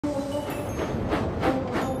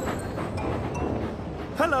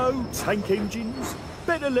Hello, tank engines.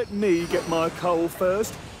 Better let me get my coal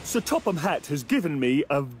first. Sir Topham Hatt has given me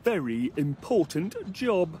a very important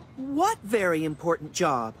job. What very important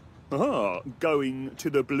job? Going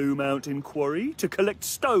to the Blue Mountain Quarry to collect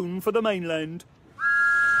stone for the mainland.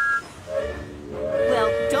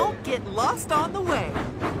 Well, don't get lost on the way.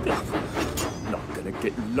 Not gonna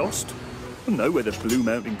get lost. I know where the Blue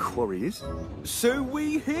Mountain Quarry is. So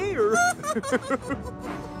we hear.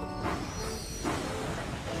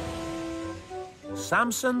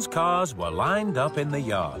 Samson's cars were lined up in the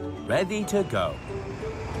yard, ready to go.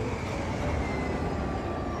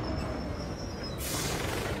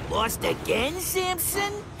 Lost again,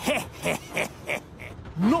 Samson?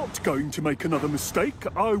 Not going to make another mistake,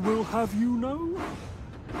 I will have you know.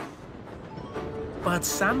 But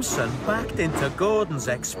Samson backed into Gordon's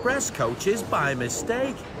express coaches by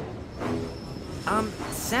mistake.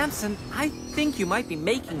 Samson, I think you might be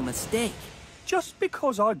making a mistake. Just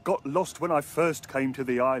because I got lost when I first came to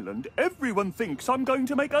the island, everyone thinks I'm going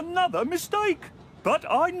to make another mistake. But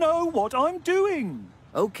I know what I'm doing.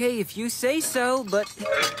 Okay, if you say so, but...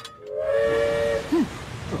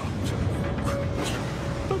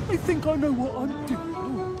 Don't they think I know what I'm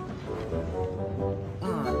doing?